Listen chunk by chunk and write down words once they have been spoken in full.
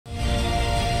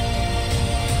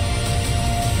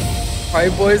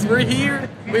Alright boys, we're here.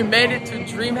 We made it to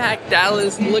DreamHack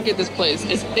Dallas. Look at this place.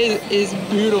 It is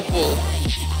beautiful.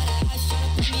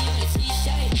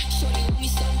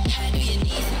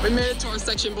 We made it to our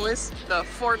section, boys. The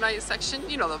Fortnite section.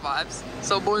 You know the vibes.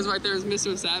 So boys, right there is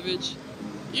MrSavage.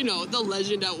 You know, the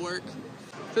legend at work.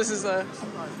 This is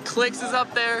Clix is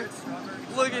up there.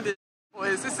 Look at this,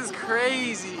 boys. This is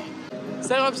crazy.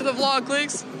 Say up to the vlog,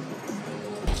 Clix.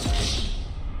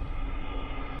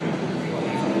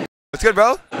 What's good,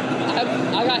 bro?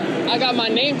 I got my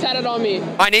name tatted on me.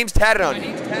 My name's tatted on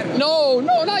you. No,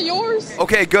 not yours.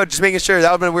 Okay, good. Just making sure. That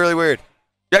would've been really weird.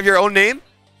 You have your own name?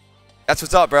 That's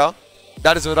what's up, bro.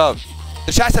 That is what up.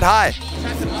 The chat said hi.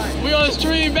 We on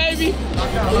stream, baby.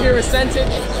 We're here with Scented.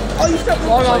 Oh, you still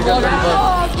vlog on vlog.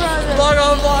 Oh, brother. Vlog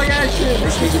on vlog action.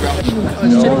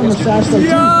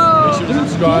 Yo!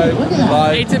 Subscribe,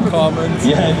 like, comment.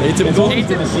 Yeah, Atypical.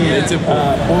 Atypical.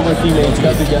 Former teammates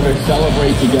got together,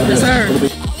 celebrate together. Yes, sir.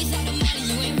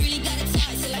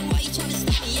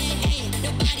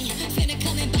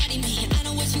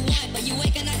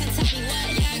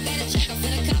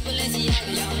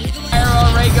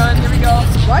 Ray gun, here we go.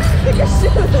 Why did you pick a shoe?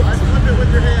 I flip it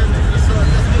with your hand.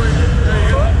 There you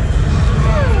go.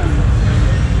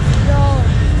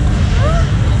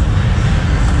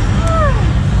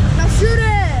 Now shoot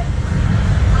it!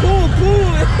 Cool.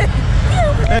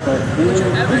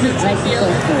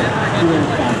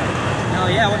 Oh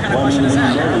yeah, what kind of question is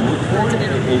that? Is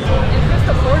this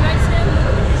the Fortnite skin?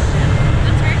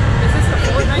 That's right. Is this the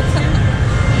Fortnite skin?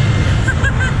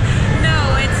 No,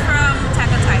 it's from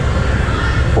Type.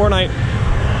 Fortnite.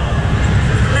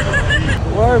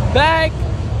 We're back.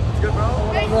 Good, bro.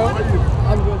 Hey, Bro, I'm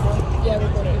good, bro. Yeah,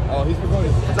 recording. Oh, he's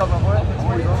recording. What's up, my boy? How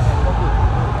are you, bro?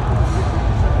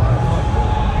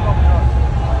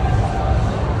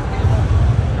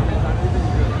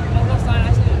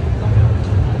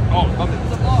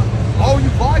 Oh, you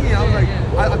vlogging? I was like, I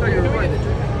thought you were recording.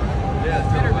 Yeah,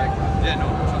 it's better back. Yeah, no.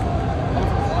 I'm a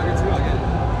vlogger too. I get it.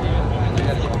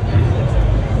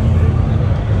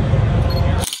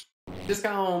 Just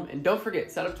got home, and don't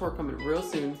forget, setup tour coming real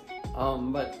soon.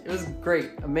 But it was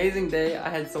great, amazing day. I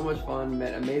had so much fun,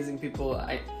 met amazing people.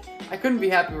 I couldn't be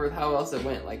happier with how else it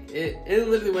went. Like it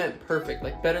literally went perfect,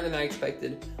 like better than I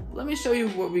expected. Let me show you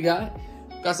what we got.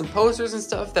 Got some posters and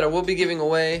stuff that I will be giving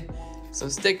away. Some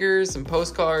stickers, some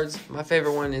postcards. My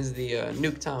favorite one is the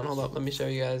Nuketown. Hold up, let me show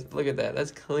you guys. Look at that,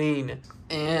 that's clean.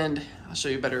 And I'll show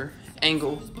you a better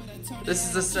angle. This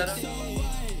is the setup.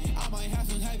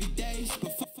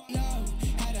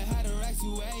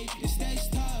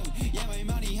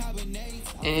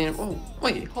 And, oh,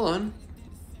 wait, hold on.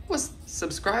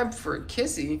 Subscribe for a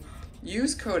kissy.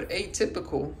 Use code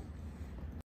Atypical